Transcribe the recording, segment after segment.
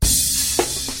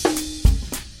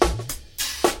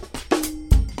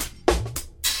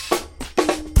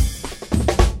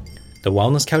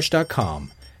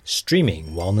TheWellnessCouch.com, streaming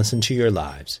wellness into your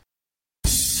lives.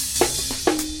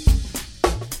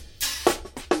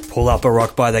 Pull up a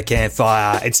rock by the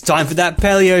campfire. It's time for That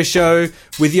Paleo Show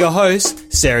with your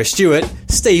hosts, Sarah Stewart,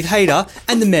 Steve Hayter,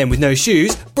 and the man with no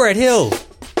shoes, Brett Hill.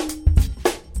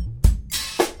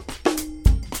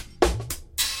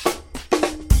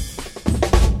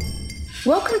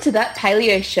 Welcome to That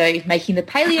Paleo Show, making the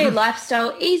paleo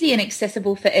lifestyle easy and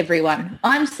accessible for everyone.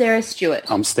 I'm Sarah Stewart.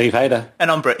 I'm Steve Hayter. And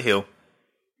I'm Brett Hill.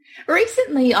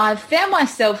 Recently, I've found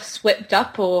myself swept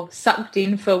up or sucked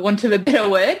in, for want of a better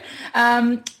word,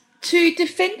 to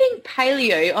defending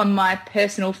paleo on my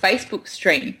personal Facebook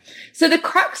stream. So the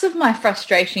crux of my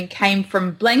frustration came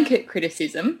from blanket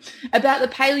criticism about the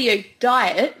paleo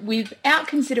diet without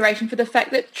consideration for the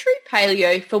fact that true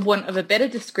paleo, for want of a better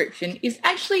description, is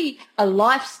actually a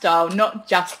lifestyle, not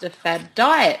just a fad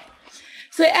diet.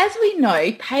 So as we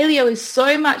know, paleo is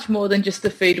so much more than just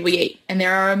the food we eat, and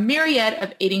there are a myriad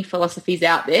of eating philosophies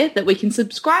out there that we can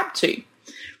subscribe to.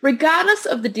 Regardless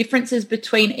of the differences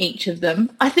between each of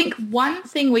them, I think one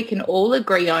thing we can all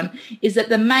agree on is that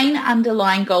the main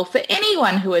underlying goal for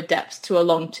anyone who adapts to a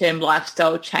long-term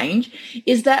lifestyle change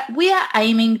is that we are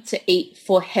aiming to eat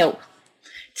for health.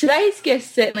 Today's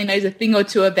guest certainly knows a thing or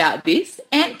two about this.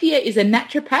 Anthea is a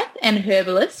naturopath and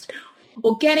herbalist,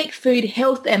 organic food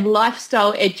health and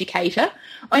lifestyle educator,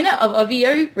 owner of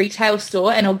Ovio retail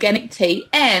store and organic tea,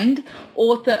 and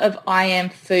author of I Am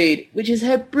Food, which is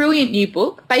her brilliant new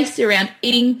book based around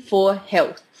eating for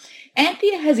health.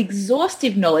 Anthea has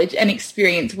exhaustive knowledge and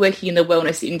experience working in the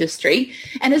wellness industry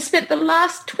and has spent the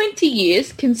last 20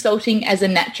 years consulting as a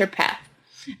naturopath.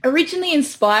 Originally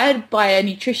inspired by a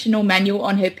nutritional manual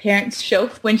on her parents'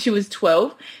 shelf when she was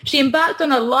 12, she embarked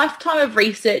on a lifetime of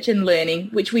research and learning,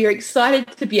 which we are excited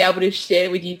to be able to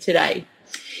share with you today.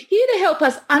 Here to help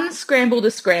us unscramble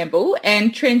the scramble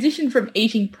and transition from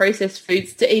eating processed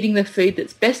foods to eating the food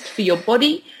that's best for your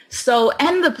body, soul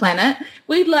and the planet,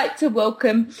 we'd like to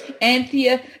welcome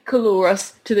Anthea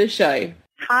Koulouros to the show.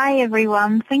 Hi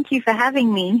everyone, thank you for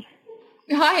having me.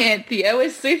 Hi Anthea, we're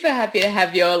super happy to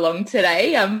have you along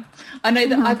today. I know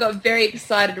that I got very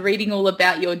excited reading all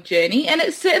about your journey, and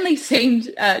it certainly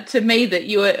seemed to me that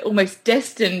you were almost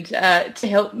destined to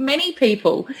help many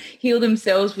people heal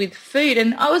themselves with food.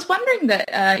 And I was wondering that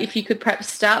if you could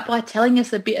perhaps start by telling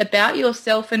us a bit about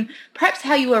yourself and perhaps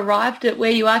how you arrived at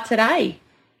where you are today.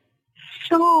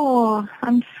 Sure,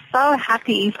 I'm so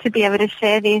happy to be able to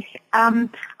share this.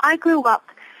 I grew up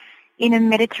in a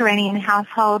Mediterranean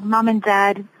household. Mum and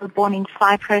Dad were born in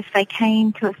Cyprus. They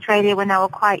came to Australia when they were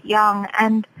quite young,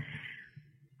 and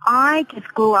I just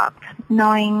grew up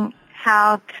knowing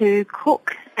how to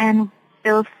cook, and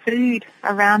there was food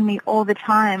around me all the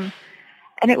time.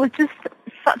 And it was just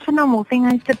such a normal thing.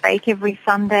 I used to bake every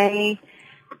Sunday.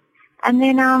 And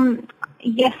then,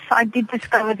 yes, I did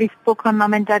discover this book on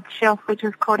Mum and Dad's shelf, which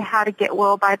was called How to Get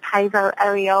Well by Paavo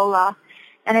Airola.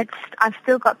 And I've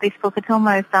still got this book. It's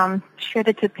almost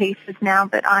shredded to pieces now,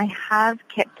 but I have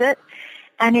kept it.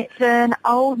 And it's an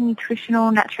old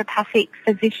nutritional naturopathic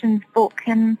physician's book.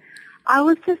 And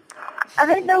I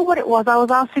don't know what it was. I was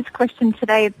asked this question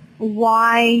today,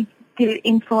 why did it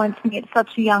influence me at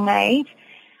such a young age?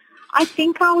 I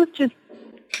think I was just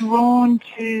drawn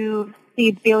to the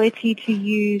ability to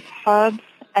use herbs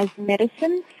as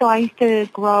medicine. So I used to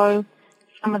grow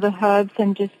some of the herbs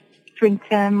and just drink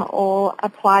them or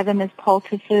apply them as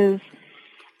poultices.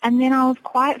 And then I was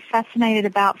quite fascinated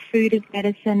about food as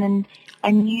medicine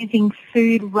and using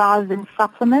food rather than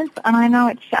supplements. And I know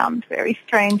it sounds very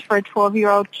strange for a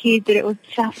 12-year-old kid, but it was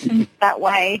just that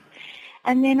way.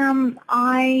 And then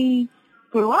I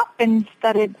grew up and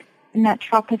studied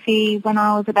naturopathy when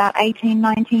I was about 18,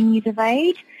 19 years of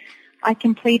age. I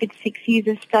completed 6 years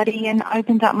of study and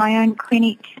opened up my own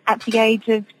clinic at the age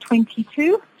of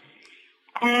 22.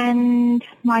 And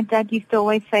my dad used to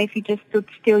always say, if you just stood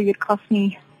still, you'd cost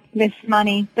me less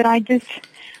money. But I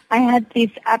had this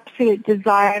absolute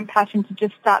desire and passion to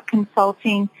just start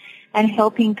consulting and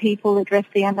helping people address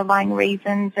the underlying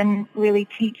reasons and really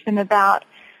teach them about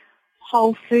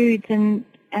whole foods. And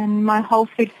my whole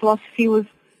food philosophy was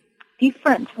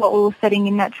different to what we were studying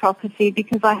in naturopathy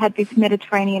because I had this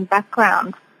Mediterranean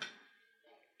background.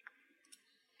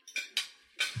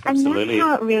 Absolutely.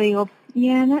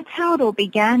 And that's how it all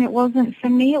began. It wasn't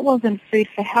food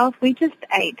for health. We just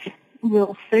ate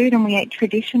real food and we ate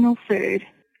traditional food.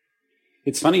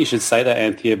 It's funny you should say that,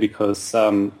 Anthea, because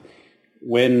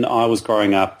when I was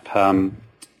growing up,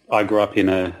 I grew up in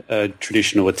a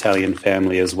traditional Italian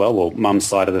family as well. Well, mum's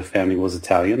side of the family was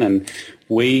Italian, and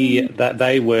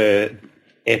they were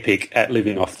epic at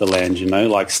living off the land, you know,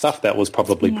 like stuff that was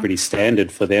probably pretty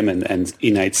standard for them and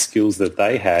innate skills that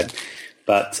they had.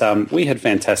 But we had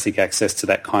fantastic access to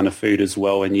that kind of food as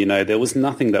well. And, you know, there was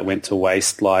nothing that went to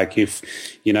waste. Like if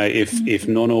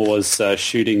Nono was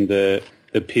shooting the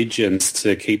pigeons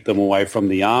to keep them away from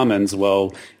the almonds,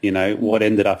 well, you know, what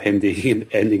ended up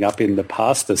ending up in the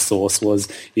pasta sauce was,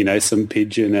 you know, some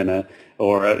pigeon and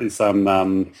some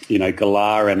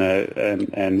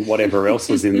galah and whatever else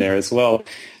was in there as well.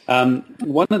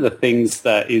 One of the things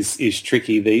that is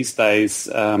tricky these days,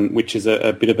 which is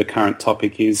a bit of a current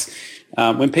topic, is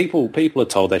when people are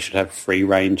told they should have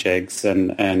free-range eggs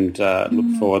and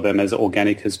look for them as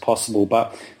organic as possible,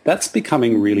 but that's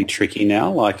becoming really tricky now.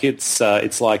 Like it's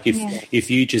like if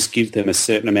you just give them a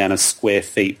certain amount of square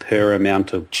feet per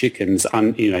amount of chickens,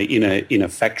 in a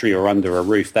factory or under a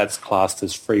roof, that's classed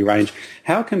as free-range.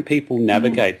 How can people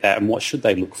navigate that, and what should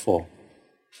they look for?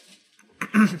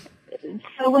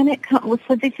 So when it comes,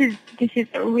 this is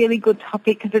a really good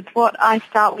topic because it's what I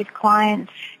start with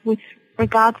clients with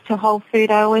regards to whole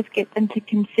food. I always get them to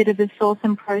consider the source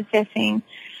and processing.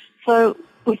 So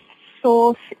with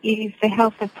source is the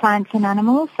health of plants and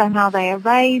animals, so how they are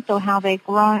raised or how they're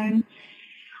grown.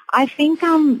 I think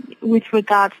with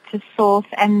regards to source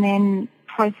and then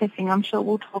processing, I'm sure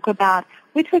we'll talk about.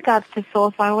 With regards to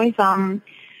source, I always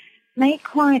make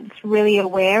clients really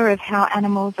aware of how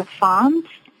animals are farmed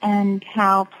and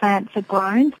how plants are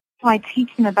grown. So I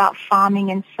teach them about farming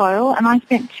and soil, and I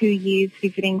spent 2 years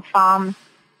visiting farms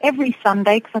every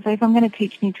Sunday because I thought if I'm going to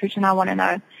teach nutrition, I want to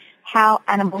know how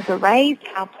animals are raised,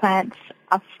 how plants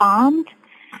are farmed.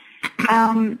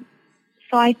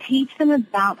 So I teach them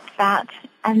about that,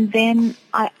 and then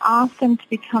I ask them to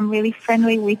become really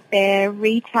friendly with their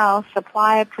retail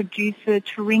supplier, producer,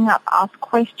 to ring up, ask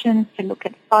questions, to look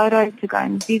at photos, to go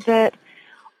and visit,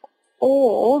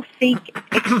 or seek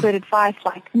expert advice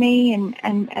like me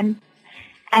and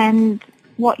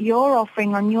what you're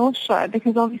offering on your show,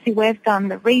 because obviously we've done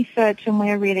the research and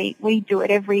we do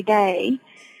it every day.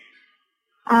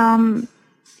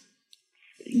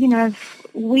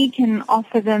 We can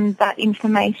offer them that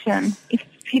information,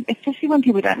 especially when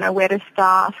people don't know where to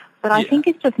start. But I think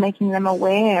it's just making them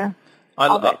aware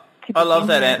of it. I love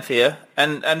that, Anthea,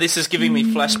 and this is giving me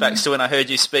flashbacks to when I heard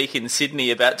you speak in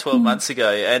Sydney about 12 months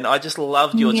ago, and I just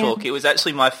loved your talk. It was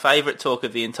actually my favourite talk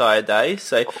of the entire day.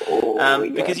 So,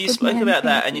 because you spoke about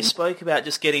that, and you spoke about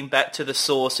just getting back to the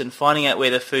source and finding out where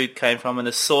the food came from and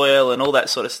the soil and all that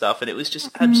sort of stuff, and it was just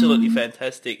absolutely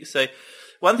fantastic. So,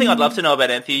 one thing I'd love to know about,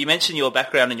 Anthea, you mentioned your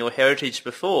background and your heritage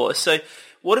before. So,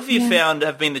 what have you found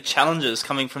have been the challenges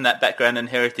coming from that background and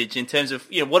heritage in terms of,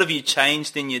 what have you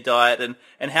changed in your diet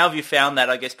and how have you found that,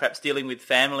 I guess, perhaps dealing with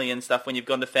family and stuff when you've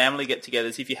gone to family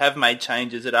get-togethers, if you have made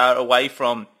changes that are away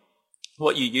from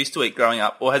what you used to eat growing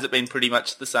up, or has it been pretty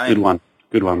much the same?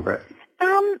 Good one, Brett.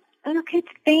 Look, it's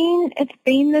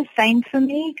been the same for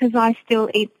me because I still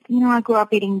eat, I grew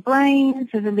up eating brains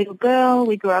as a little girl.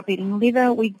 We grew up eating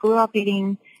liver. We grew up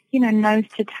eating, nose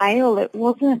to tail.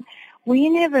 We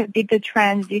never did the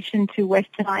transition to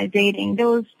westernized eating.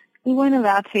 We weren't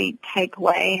allowed to eat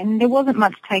takeaway, and there wasn't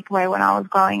much takeaway when I was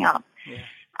growing up.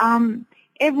 Yeah.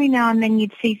 Every now and then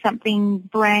you'd see something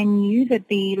brand new that'd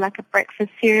be like a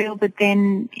breakfast cereal, but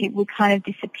then it would kind of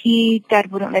disappear.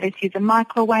 Dad wouldn't let us use a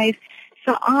microwave.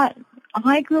 So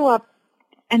I grew up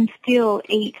and still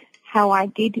eat how I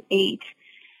did eat.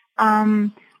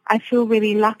 I feel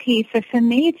really lucky. So for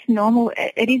me, it's normal.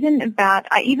 It isn't about,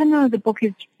 even though the book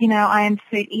is, I Am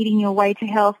Food, Eating Your Way to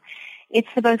Health, it's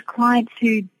for those clients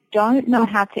who don't know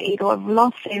how to eat or have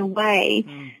lost their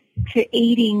way to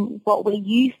eating what we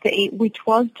used to eat, which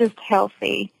was just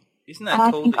healthy. Isn't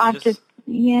that cool?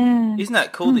 Isn't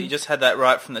that cool that you just had that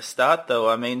right from the start, though?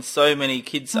 I mean, so many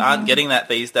kids aren't getting that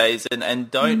these days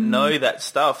and don't know that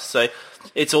stuff. So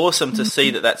it's awesome to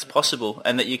see that that's possible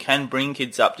and that you can bring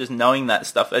kids up just knowing that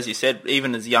stuff. As you said,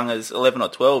 even as young as 11 or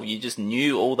 12, you just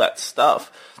knew all that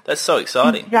stuff. That's so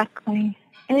exciting. Exactly.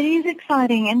 It is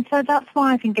exciting. And so that's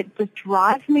why I think it just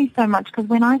drives me so much, because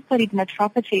when I studied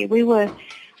naturopathy, we were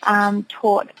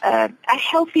taught a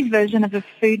healthy version of a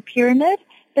food pyramid,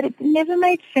 but it never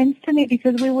made sense to me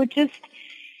because we were just,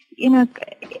 we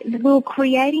were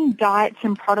creating diets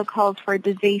and protocols for a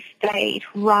disease state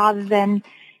rather than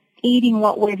eating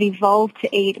what we've evolved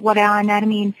to eat, what our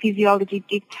anatomy and physiology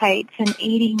dictates, and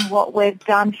eating what we've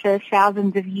done for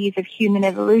thousands of years of human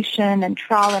evolution and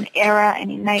trial and error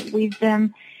and innate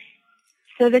wisdom.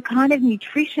 So the kind of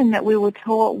nutrition that we were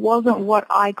taught wasn't what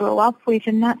I grew up with,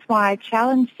 and that's why I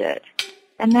challenged it.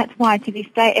 And that's why to this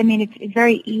day, it's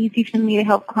very easy for me to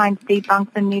help clients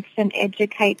debunk the myths and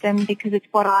educate them because it's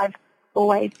what I've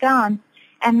always done.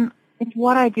 And it's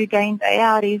what I do day in, day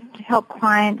out, is to help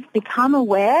clients become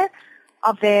aware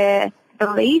of their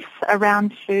beliefs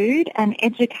around food and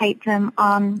educate them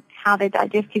on how their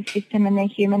digestive system and their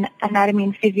human anatomy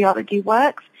and physiology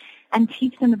works, and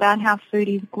teach them about how food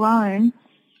is grown,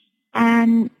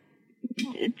 and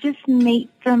just meet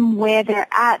them where they're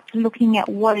at, looking at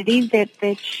what it is that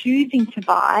they're choosing to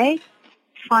buy,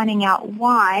 finding out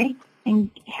why, and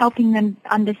helping them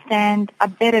understand a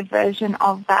better version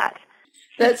of that.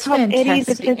 That's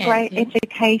fantastic. It's a great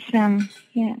education.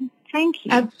 Yeah, thank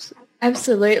you.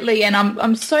 Absolutely, and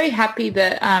I'm so happy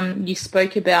that you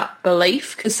spoke about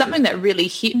belief, because something that really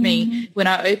hit me when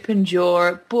I opened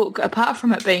your book, apart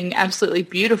from it being absolutely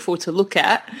beautiful to look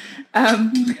at,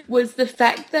 was the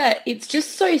fact that it's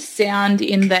just so sound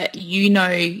in that you know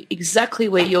exactly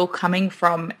where you're coming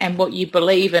from and what you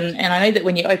believe, and I know that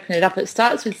when you open it up, it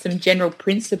starts with some general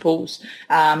principles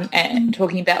and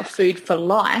talking about food for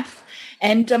life,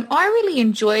 and I really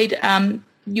enjoyed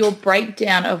your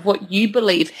breakdown of what you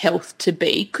believe health to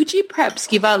be. Could you perhaps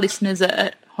give our listeners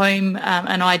at home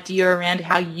an idea around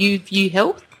how you view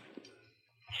health?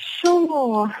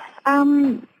 Sure.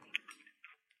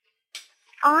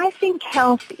 I think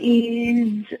health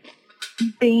is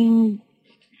being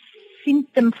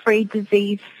symptom-free,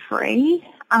 disease-free,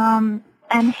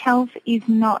 and health is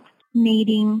not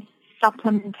needing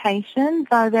supplementation,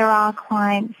 though there are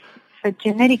clients for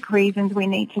genetic reasons we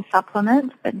need to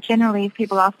supplement, but generally if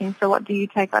people ask me, so what do you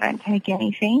take? I don't take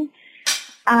anything.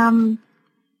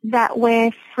 That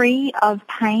we're free of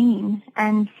pain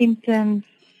and symptoms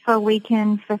so we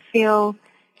can fulfill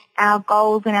our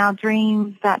goals and our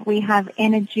dreams, that we have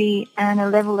energy and a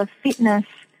level of fitness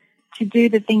to do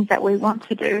the things that we want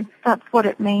to do. That's what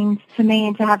it means to me,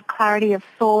 and to have clarity of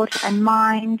thought and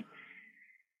mind.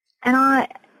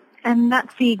 And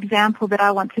that's the example that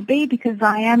I want to be, because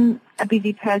I am a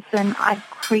busy person. I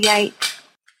create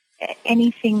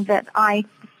anything that I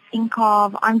think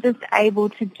of. I'm just able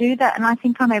to do that, and I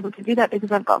think I'm able to do that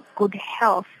because I've got good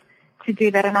health to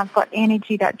do that, and I've got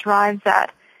energy that drives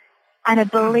that, and a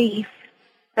belief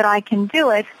that I can do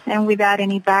it and without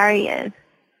any barriers.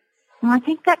 And I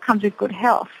think that comes with good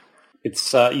health.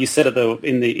 It's you said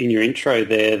in your intro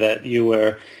there that you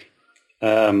were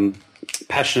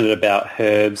passionate about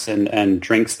herbs and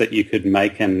drinks that you could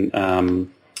make, and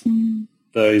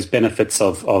those benefits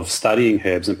of studying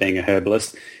herbs and being a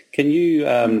herbalist. Can you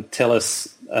tell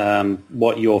us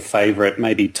what your favourite,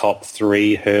 maybe top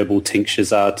 3 herbal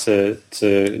tinctures are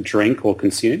to drink or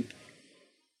consume?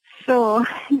 Sure.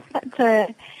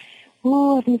 There's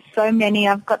so many.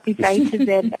 I've got this A to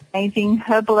Z amazing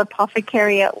herbal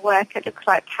apothecary at work. It looks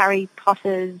like Harry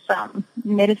Potter's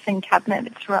medicine cabinet.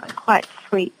 It's quite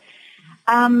sweet.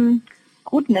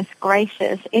 Goodness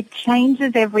gracious, it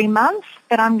changes every month,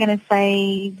 but I'm going to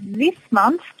say this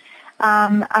month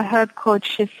a herb called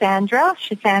Schisandra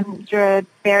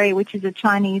berry, which is a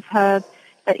Chinese herb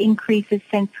that increases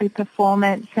sensory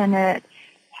performance, and it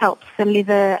helps the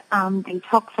liver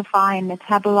detoxify and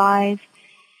metabolize.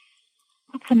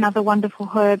 What's another wonderful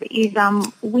herb is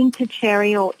winter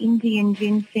cherry or Indian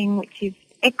ginseng, which is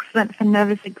excellent for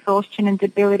nervous exhaustion and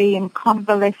debility and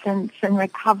convalescence and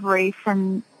recovery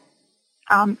from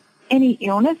any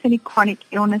illness, any chronic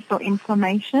illness or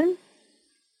inflammation.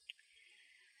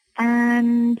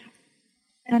 And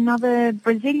another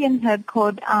Brazilian herb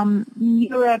called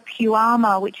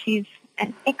Murapuama, which is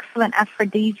an excellent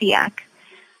aphrodisiac,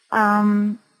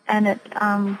 and it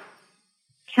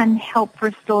can help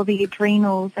restore the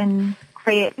adrenals and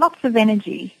create lots of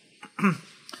energy.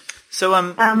 So,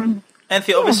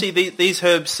 Anthea, obviously these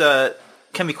herbs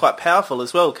can be quite powerful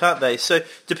as well, can't they? So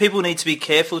do people need to be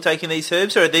careful taking these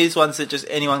herbs, or are these ones that just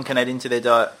anyone can add into their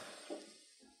diet?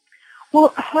 Well,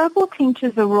 herbal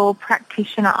tinctures are all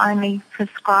practitioner only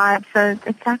prescribed, so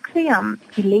it's actually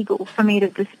illegal for me to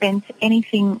dispense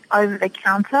anything over the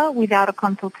counter without a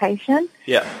consultation.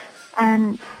 Yeah.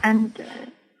 And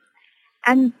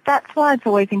that's why it's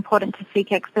always important to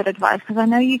seek expert advice, because I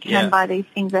know you can buy these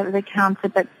things over the counter,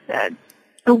 but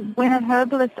when a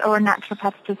herbalist or a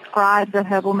naturopath prescribes a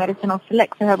herbal medicine or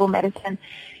selects a herbal medicine,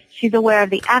 she's aware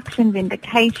of the actions,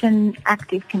 indications,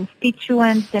 active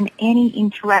constituents, and any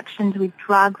interactions with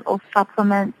drugs or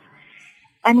supplements,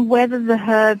 and whether the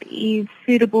herb is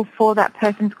suitable for that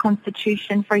person's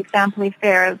constitution. For example, if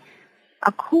they're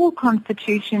a cool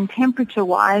constitution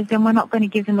temperature-wise, then we're not going to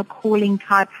give them a cooling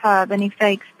type herb. And if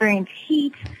they experience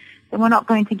heat, then we're not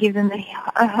going to give them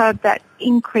a herb that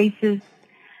increases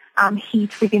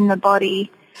heat within the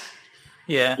body.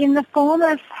 Yeah. In the form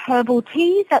of herbal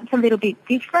teas, that's a little bit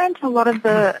different. A lot of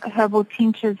the herbal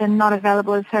tinctures are not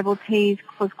available as herbal teas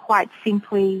because quite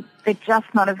simply they're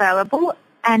just not available.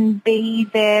 and B,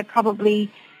 they're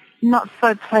probably not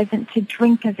so pleasant to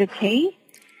drink as a tea,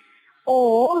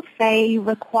 or they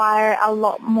require a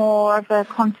lot more of a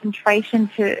concentration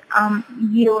to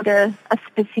yield a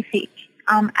specific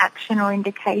action or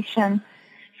indication.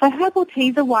 So herbal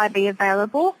teas are widely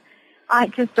available. I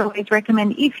just always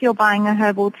recommend, if you're buying a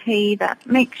herbal tea, that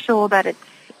make sure that it's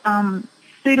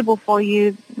suitable for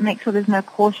you, make sure there's no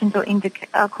cautions or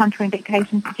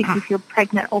contraindications, particularly if you're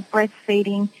pregnant or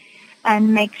breastfeeding,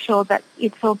 and make sure that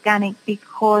it's organic,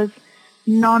 because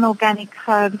non-organic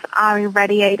herbs are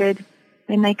irradiated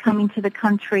when they come into the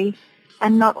country,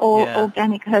 and not all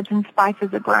organic herbs and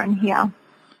spices are grown here.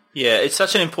 Yeah, it's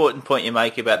such an important point you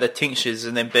make about the tinctures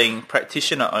and them being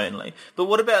practitioner only. But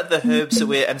what about the herbs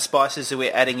that and spices that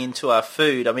we're adding into our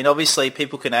food? I mean, obviously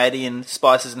people can add in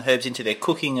spices and herbs into their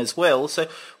cooking as well. So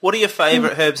what are your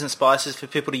favourite herbs and spices for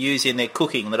people to use in their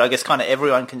cooking that I guess kind of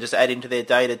everyone can just add into their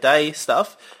day-to-day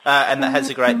stuff and that has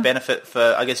a great benefit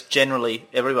for, I guess, generally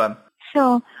everyone?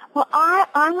 Sure. Well,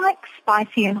 I like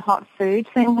spicy and hot food.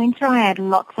 So in winter I add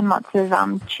lots and lots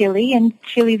of chili, and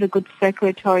chili is a good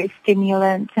circulatory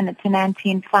stimulant, and it's an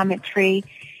anti-inflammatory,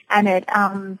 and it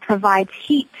provides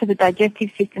heat to the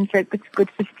digestive system, so it's good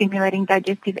for stimulating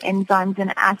digestive enzymes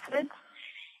and acids.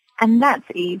 And that's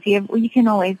easy. You can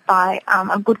always buy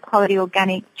a good quality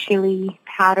organic chili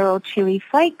powder or chili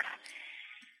flakes.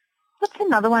 What's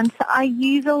another one? So I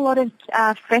use a lot of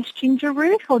fresh ginger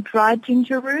root or dried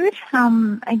ginger root.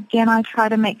 Again, I try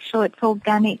to make sure it's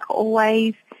organic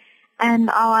always, and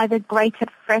I'll either grate it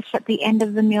fresh at the end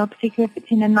of the meal, particularly if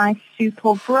it's in a nice soup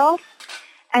or broth.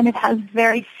 And it has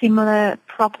very similar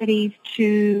properties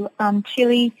to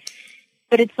chili,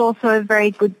 but it's also a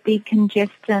very good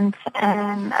decongestant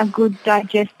and a good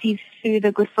digestive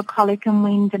soother, good for colic and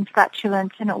wind and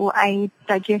flatulence, and it will aid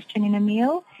digestion in a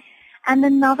meal. And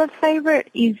another favourite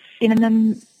is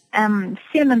cinnamon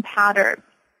powder.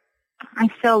 I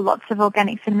sell lots of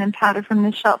organic cinnamon powder from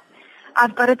the shop.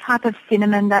 I've got a type of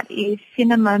cinnamon that is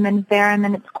Cinnamomum verum,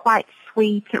 and it's quite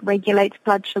sweet. It regulates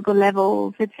blood sugar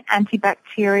levels. It's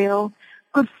antibacterial,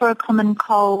 good for a common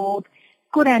cold,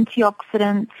 good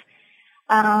antioxidant,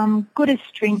 good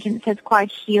astringent, so it's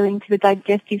quite healing to the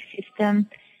digestive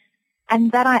system.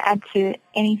 And that I add to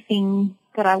anything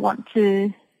that I want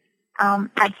to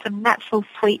add some natural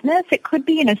sweetness. It could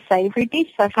be in a savoury dish,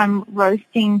 so if I'm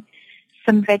roasting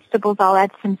some vegetables, I'll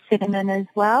add some cinnamon as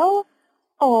well.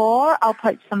 Or I'll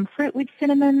poach some fruit with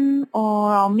cinnamon,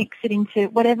 or I'll mix it into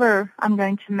whatever I'm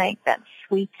going to make that's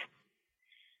sweet.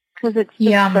 Because it's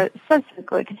just so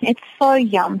good. It's so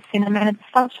yum, cinnamon. It's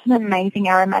such an amazing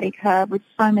aromatic herb with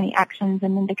so many actions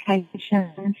and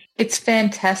indications. It's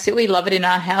fantastic. We love it in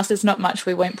our house. There's not much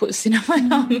we won't put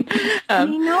cinnamon on.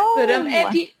 But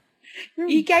and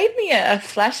you gave me a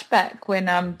flashback when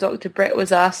Dr. Brett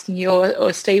was asking you,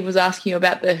 or Steve was asking you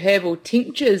about the herbal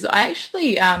tinctures. I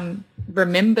actually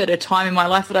remembered a time in my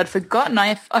life that I'd forgotten.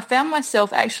 I found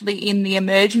myself actually in the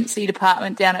emergency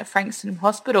department down at Frankston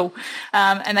Hospital,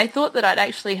 and they thought that I'd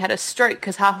actually had a stroke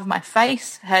because half of my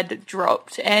face had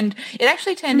dropped, and it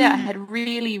actually turned out I had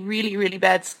really, really, really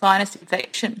bad sinus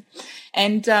infection.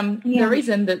 And the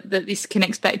reason that this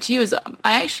connects back to you is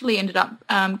I actually ended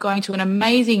up going to an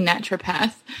amazing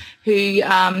naturopath who,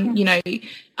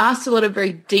 asked a lot of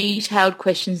very detailed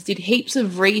questions, did heaps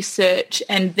of research,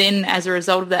 and then as a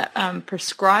result of that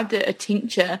prescribed a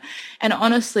tincture, and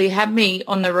honestly had me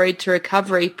on the road to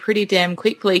recovery pretty damn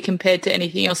quickly compared to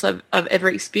anything else I've ever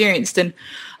experienced. And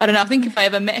I don't know, I think if I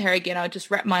ever met her again, I would just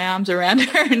wrap my arms around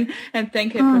her and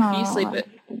thank her profusely. But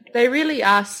they really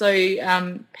are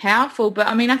so powerful. But,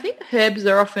 I mean, I think herbs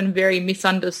are often very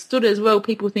misunderstood as well.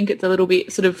 People think it's a little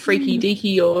bit sort of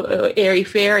freaky-deaky or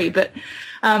airy-fairy, but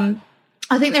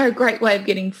I think they're a great way of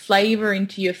getting flavour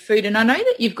into your food. And I know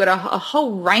that you've got a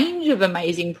whole range of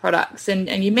amazing products. And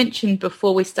you mentioned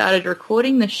before we started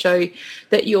recording the show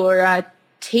that your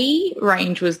tea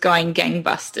range was going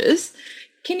gangbusters.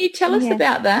 Can you tell us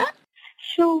about that?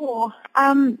 Sure.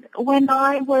 When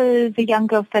I was a young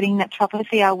girl studying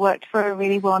naturopathy, I worked for a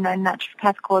really well-known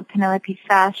naturopath called Penelope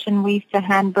Sash, and we used to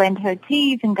hand blend her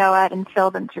teas and go out and sell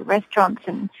them to restaurants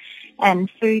and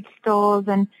food stores.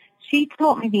 And she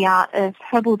taught me the art of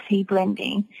herbal tea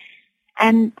blending.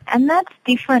 And that's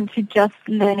different to just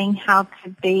learning how to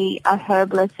be a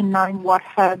herbalist and knowing what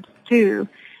herbs do.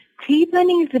 Tea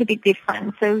blending is a little bit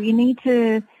different. So you need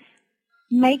to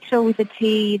make sure with a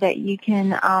tea that you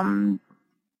can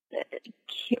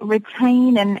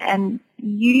retain and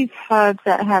use herbs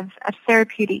that have a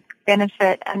therapeutic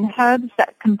benefit and herbs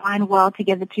that combine well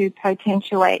together to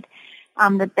potentiate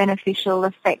the beneficial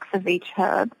effects of each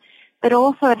herb. But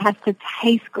also it has to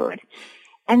taste good.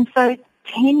 And so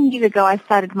 10 years ago I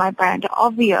started my brand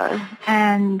Ovio,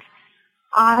 and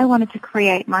I wanted to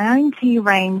create my own tea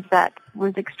range that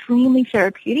was extremely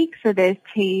therapeutic. So there's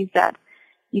teas that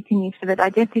you can use for the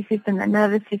digestive system, the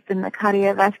nervous system, the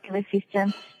cardiovascular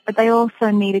system, but they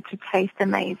also needed to taste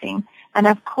amazing. And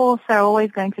of course, they're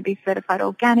always going to be certified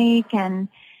organic and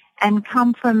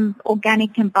come from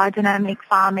organic and biodynamic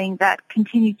farming that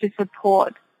continues to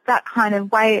support that kind of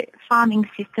farming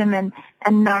system and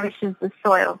nourishes the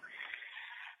soil.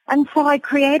 And so I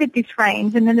created this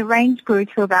range, and then the range grew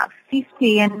to about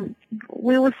 50, and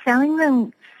we were selling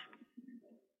them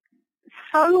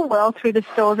so well through the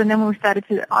stores, and then we started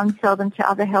to on-sell them to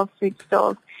other health food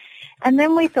stores. And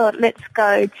then we thought, let's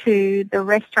go to the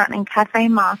restaurant and cafe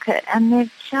market, and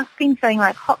they've just been selling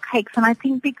like hotcakes. And I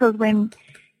think because when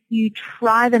you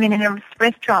try them in a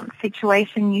restaurant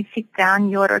situation, you sit down,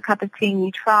 you order a cup of tea and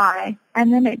you try,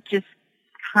 and then it just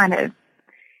kind of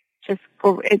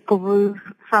it grew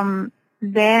from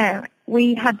there.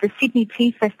 We had the Sydney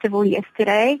Tea Festival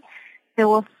yesterday. There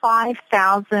were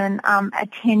 5,000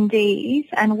 attendees,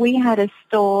 and we had a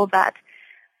stall that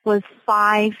was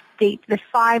 5 deep, the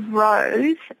 5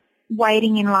 rows,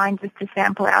 waiting in line just to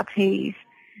sample our teas.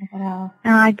 Wow.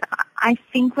 And I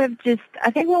think what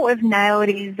we've nailed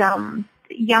is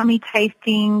yummy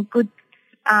tasting, good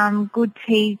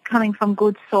tea coming from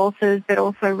good sources, but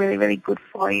also really, really good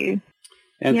for you.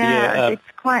 It's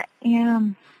quite,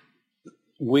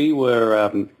 We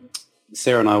were,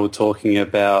 Sarah and I were talking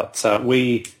about,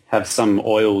 we have some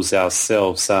oils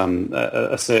ourselves,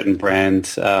 a certain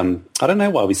brand. I don't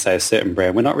know why we say a certain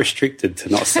brand. We're not restricted to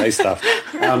not say stuff.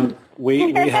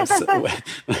 We're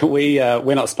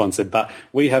not sponsored, but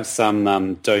we have some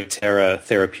doTERRA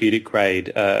therapeutic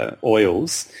grade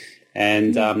oils.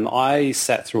 And I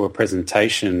sat through a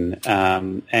presentation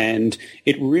and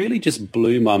it really just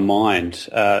blew my mind.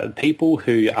 People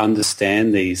who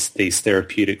understand these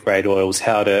therapeutic grade oils,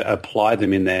 how to apply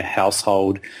them in their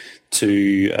household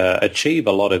to achieve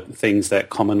a lot of things that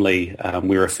commonly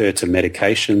we refer to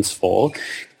medications for.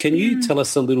 Can you tell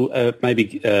us a little,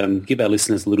 give our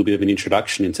listeners a little bit of an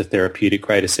introduction into therapeutic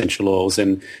grade essential oils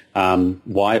and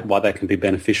why they can be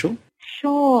beneficial?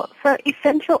 Sure. So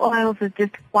essential oils is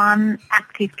just one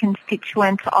active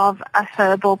constituent of a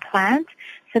herbal plant.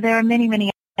 So there are many,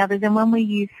 many others. And when we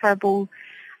use herbal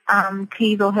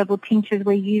teas or herbal tinctures,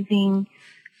 we're using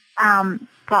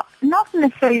but not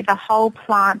necessarily the whole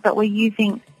plant, but we're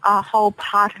using a whole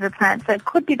part of the plant. So it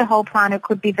could be the whole plant, it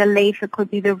could be the leaf, it could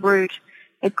be the root,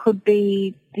 it could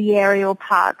be the aerial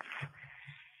parts.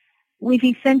 With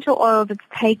essential oils, it's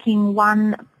taking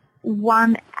one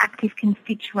active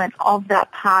constituent of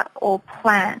that part or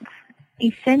plant.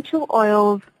 Essential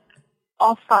oils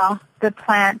offer the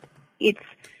plant its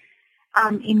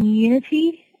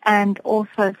immunity and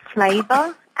also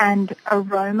flavor and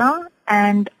aroma,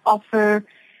 and offer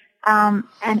an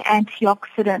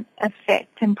antioxidant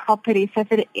effect and property. So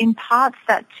if it imparts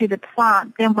that to the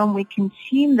plant, then when we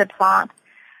consume the plant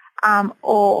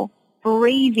or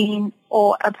breathe in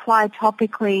or apply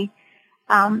topically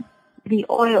the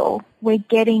oil, we're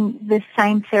getting the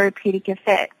same therapeutic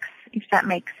effects, if that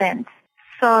makes sense.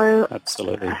 So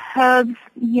absolutely. Herbs,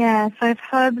 so if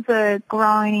herbs are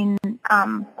grown in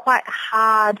quite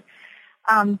hard,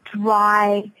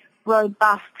 dry,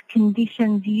 robust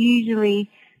conditions, usually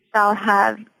they'll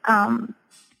have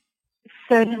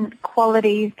certain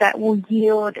qualities that will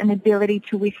yield an ability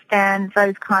to withstand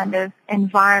those kind of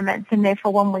environments, and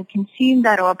therefore when we consume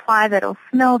that or apply that or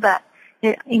smell that,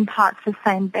 it imparts the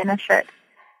same benefit.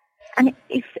 And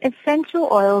essential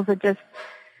oils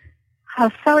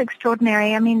are so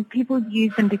extraordinary. I mean, people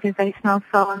use them because they smell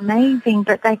so amazing,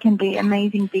 but they can be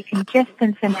amazing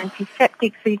decongestants and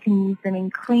antiseptics, so you can use them in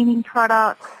cleaning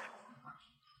products,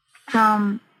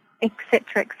 et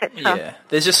cetera, et cetera. Yeah,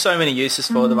 there's just so many uses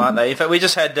for them, aren't they? In fact, we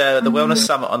just had the Wellness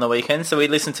Summit on the weekend, so we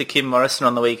listened to Kim Morrison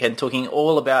on the weekend talking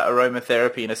all about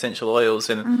aromatherapy and essential oils,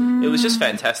 and it was just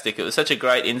fantastic. It was such a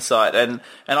great insight, and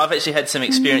I've actually had some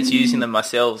experience using them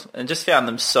myself and just found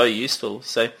them so useful.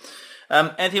 So,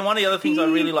 Anthony, one of the other things I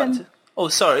really like to... Oh,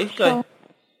 sorry, go ahead.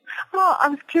 Well, I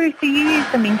was curious, do you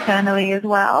use them internally as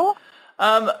well?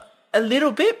 A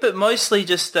little bit, but mostly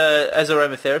just as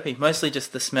aromatherapy, mostly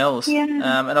just the smells. Yeah.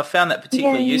 And I've found that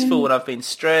particularly useful when I've been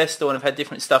stressed or when I've had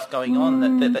different stuff going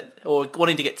on, that or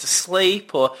wanting to get to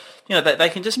sleep, or they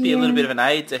can just be a little bit of an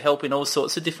aid to help in all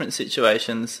sorts of different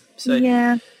situations. So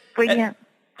yeah, brilliant.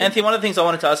 Anthony, one of the things I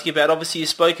wanted to ask you about, obviously you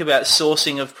spoke about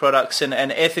sourcing of products and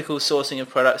ethical sourcing of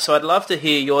products, so I'd love to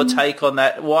hear your take on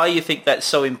that, why you think that's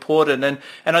so important, and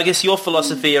I guess your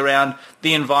philosophy around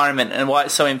the environment and why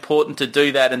it's so important to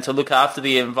do that and to look after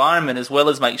the environment as well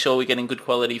as make sure we're getting good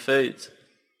quality foods.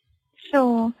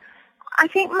 Sure. I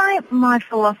think my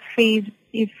philosophy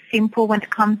is simple when it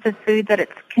comes to food, that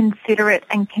it's considerate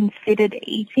and considered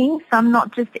eating. So I'm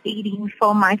not just eating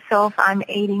for myself, I'm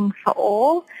eating for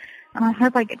all. And I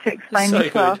hope I get to explain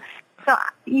this well. So,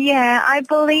 yeah, I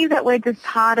believe that we're just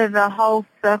part of a whole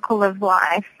circle of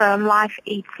life. So life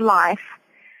eats life.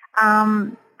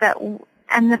 And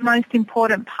the most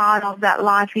important part of that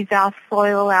life is our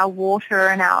soil, our water,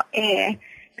 and our air,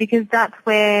 because that's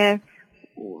the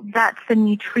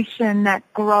nutrition that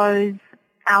grows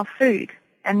our food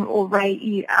and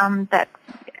that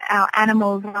our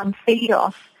animals feed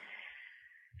off.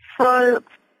 So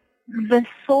the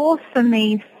source for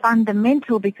me is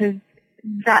fundamental because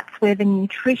that's where the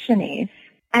nutrition is.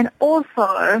 And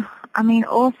also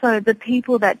the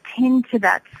people that tend to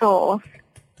that source,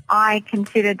 I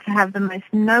consider to have the most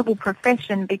noble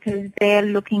profession because they're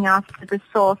looking after the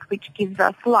source which gives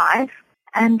us life.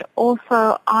 And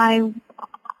also I'm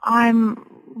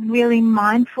really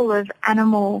mindful of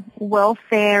animal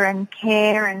welfare and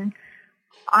care, and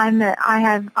I'm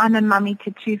a mummy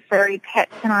to 2 furry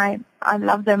pets, and I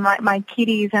love them like my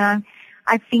kitties, and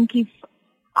I think if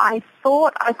I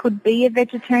thought I could be a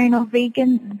vegetarian or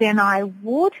vegan, then I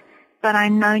would, but I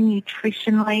know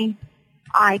nutritionally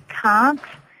I can't,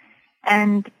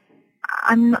 and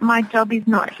my job is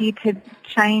not here to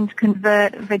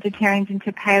convert vegetarians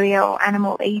into paleo or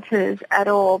animal eaters at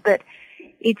all, but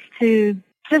it's to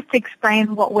just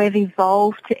explain what we've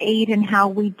evolved to eat and how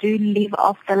we do live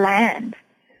off the land.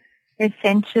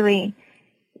 Essentially,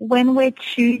 when we're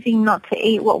choosing not to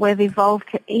eat what we've evolved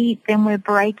to eat, then we're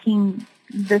breaking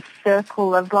the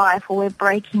circle of life, or we're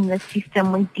breaking the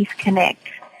system. We disconnect,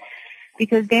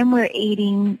 because then we're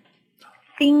eating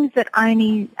things that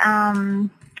only, that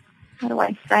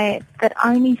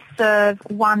only serve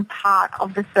one part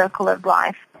of the circle of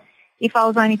life. If I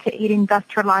was only to eat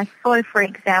industrialized soy, for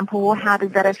example, well, how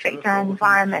does that affect our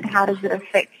environment? How does it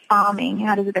affect farming?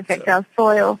 How does it affect our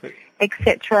soil,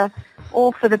 etc.?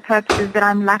 All for the purposes that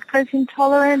I'm lactose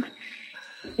intolerant.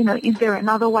 Is there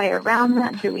another way around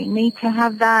that? Do we need to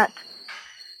have that?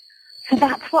 So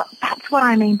that's what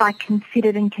I mean by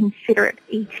considered and considerate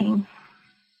eating.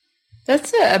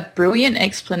 That's a brilliant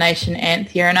explanation,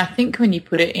 Anthea, and I think when you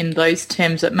put it in those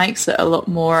terms, it makes it a lot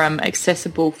more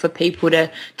accessible for people to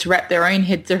wrap their own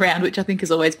heads around, which I think is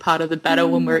always part of the battle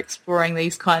when we're exploring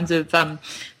these kinds of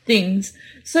things.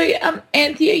 So,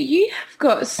 Anthea, you have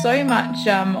got so much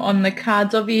on the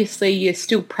cards. Obviously, you're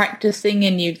still practicing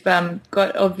and you've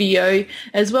got OVO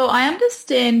as well. I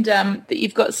understand that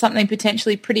you've got something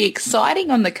potentially pretty exciting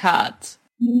on the cards.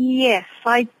 Yes,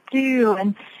 I do,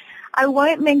 and I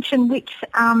won't mention which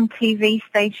TV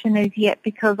station as yet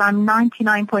because I'm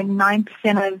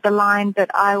 99.9% over the line,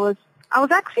 but I was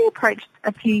actually approached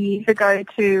a few years ago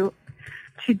to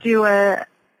do a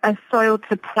Soil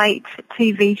to Plate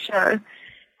TV show.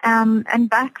 And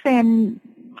back then,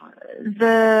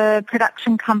 the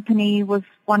production company was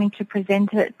wanting to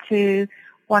present it to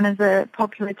one of the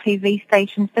popular TV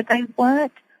stations, but they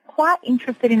weren't quite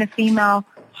interested in a female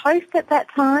host at that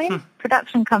time.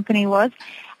 Production company was.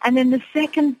 And then the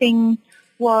second thing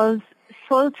was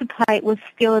Soil to Plate was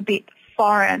still a bit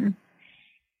foreign.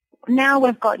 Now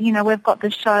we've got the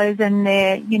shows and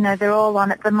they're all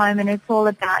on at the moment. It's all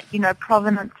about,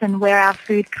 provenance and where our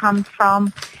food comes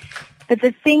from. But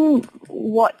the thing,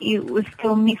 what you was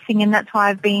still missing, and that's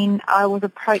why I was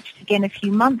approached again a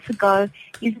few months ago,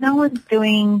 is no one's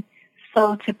doing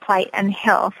Soil to Plate and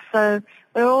health. So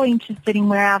we're all interested in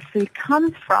where our food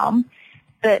comes from,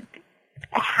 but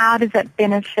how does it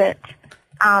benefit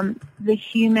the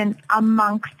human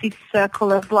amongst this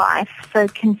circle of life? So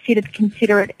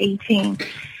considerate eating.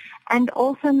 And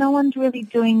also no one's really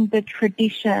doing the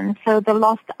tradition, so the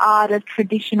lost art of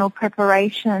traditional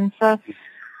preparation. So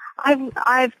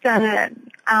I've done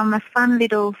a fun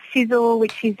little sizzle,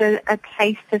 which is a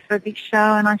taster for this show,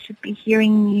 and I should be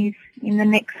hearing news in the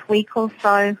next week or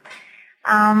so.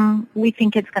 We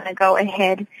think it's going to go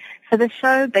ahead. So the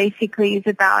show basically is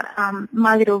about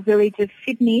my little village of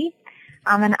Sydney,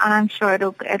 and I'm sure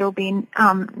it'll be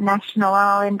national.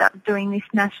 I'll end up doing this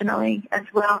nationally as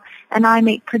well. And I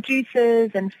meet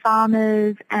producers and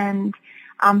farmers and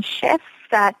chefs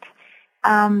that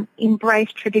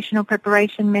embrace traditional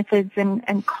preparation methods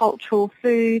and cultural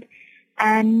food,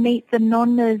 and meet the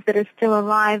nonnas that are still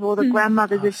alive, or the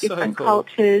grandmothers of different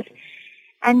cultures.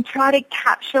 and try to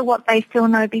capture what they still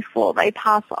know before they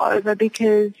pass over,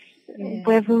 because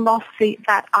we've lost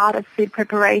that art of food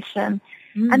preparation.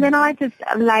 And then I just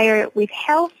layer it with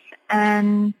health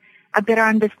and a better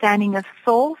understanding of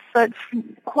source. So it's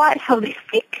quite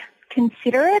holistic,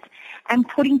 considerate, and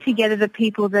putting together the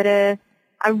people that are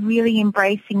really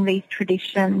embracing these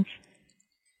traditions.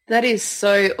 That is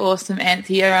so awesome,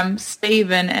 Anthea.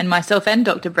 Stephen and myself and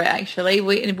Dr. Brett, actually,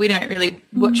 we don't really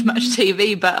watch much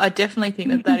TV, but I definitely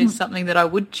think that is something that I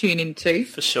would tune into.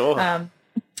 For sure.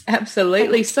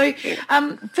 Absolutely. So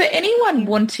for anyone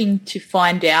wanting to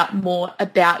find out more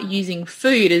about using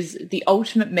food as the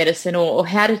ultimate medicine, or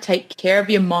how to take care of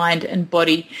your mind and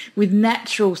body with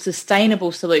natural,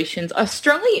 sustainable solutions, I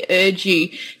strongly urge you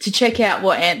to check out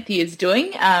what Anthea is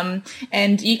doing.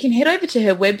 And you can head over to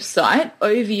her website,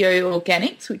 OVO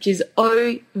Organics, which is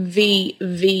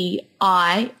OVVIO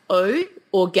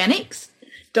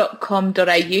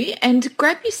Organics.com.au, and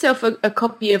grab yourself a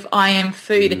copy of I Am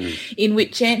Food, in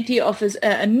which Anthea offers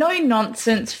a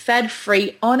no-nonsense,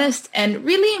 fad-free, honest and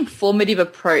really informative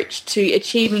approach to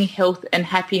achieving health and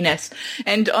happiness.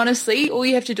 And honestly, all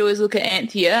you have to do is look at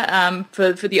Anthea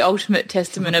for the ultimate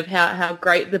testament of how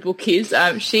great the book is.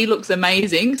 She looks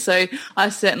amazing, so I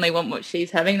certainly want what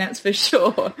she's having, that's for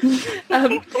sure.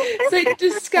 So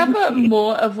discover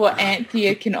more of what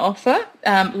Anthea can offer,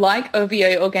 like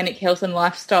OVO Organic Health and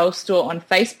Lifestyle Store on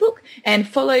Facebook, and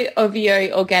follow OVO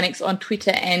Organics on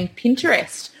Twitter and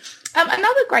Pinterest.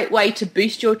 Another great way to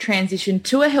boost your transition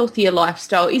to a healthier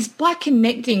lifestyle is by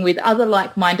connecting with other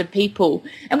like-minded people.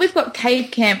 And we've got Cave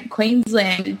Camp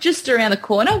Queensland just around the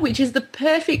corner, which is the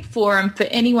perfect forum for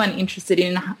anyone interested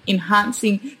in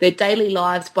enhancing their daily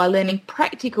lives by learning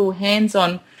practical,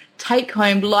 hands-on,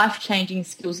 take-home, life-changing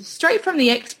skills straight from the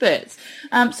experts.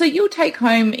 So you'll take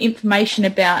home information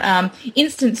about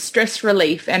instant stress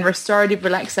relief and restorative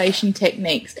relaxation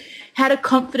techniques, how to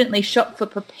confidently shop for,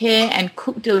 prepare and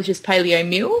cook delicious paleo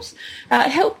meals,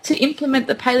 help to implement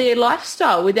the paleo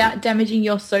lifestyle without damaging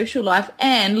your social life,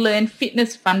 and learn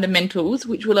fitness fundamentals,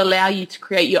 which will allow you to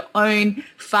create your own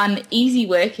fun, easy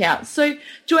workouts. So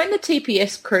join the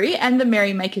TPS crew and the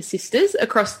Merrymaker sisters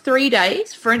across 3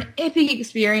 days for an epic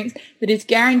experience that is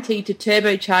guaranteed to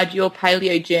turbocharge your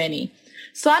paleo journey.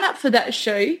 Sign up for that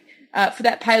show, for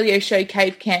that Paleo Show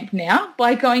Cave Camp now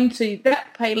by going to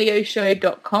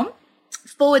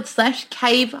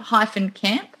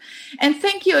thatpaleoshow.com/cave-camp. And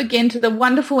thank you again to the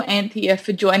wonderful Anthea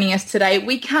for joining us today.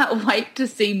 We can't wait to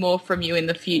see more from you in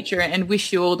the future, and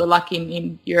wish you all the luck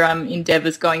in your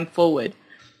endeavours going forward.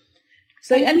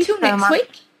 So until next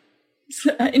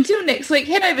week,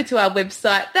 head over to our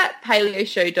website,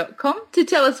 thatpaleoshow.com, to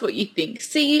tell us what you think.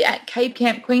 See you at Cave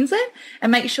Camp Queensland,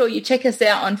 and make sure you check us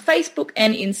out on Facebook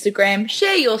and Instagram.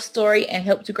 Share your story and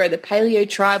help to grow the paleo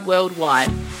tribe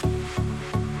worldwide.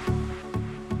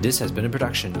 This has been a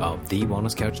production of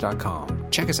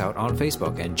TheWellnessCouch.com. Check us out on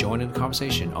Facebook and join in the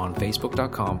conversation on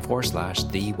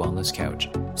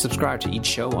Facebook.com/TheWellnessCouch. Subscribe to each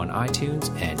show on iTunes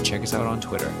and check us out on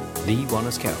Twitter. The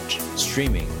Wellness Couch,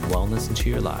 streaming wellness into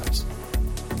your lives.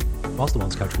 Whilst the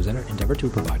Wellness Couch presenter endeavor to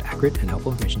provide accurate and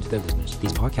helpful information to their listeners,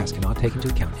 these podcasts cannot take into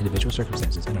account individual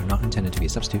circumstances and are not intended to be a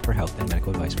substitute for health and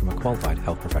medical advice from a qualified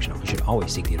health professional. You should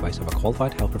always seek the advice of a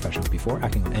qualified health professional before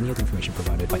acting on any of the information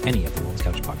provided by any of the Wellness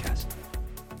Couch podcasts.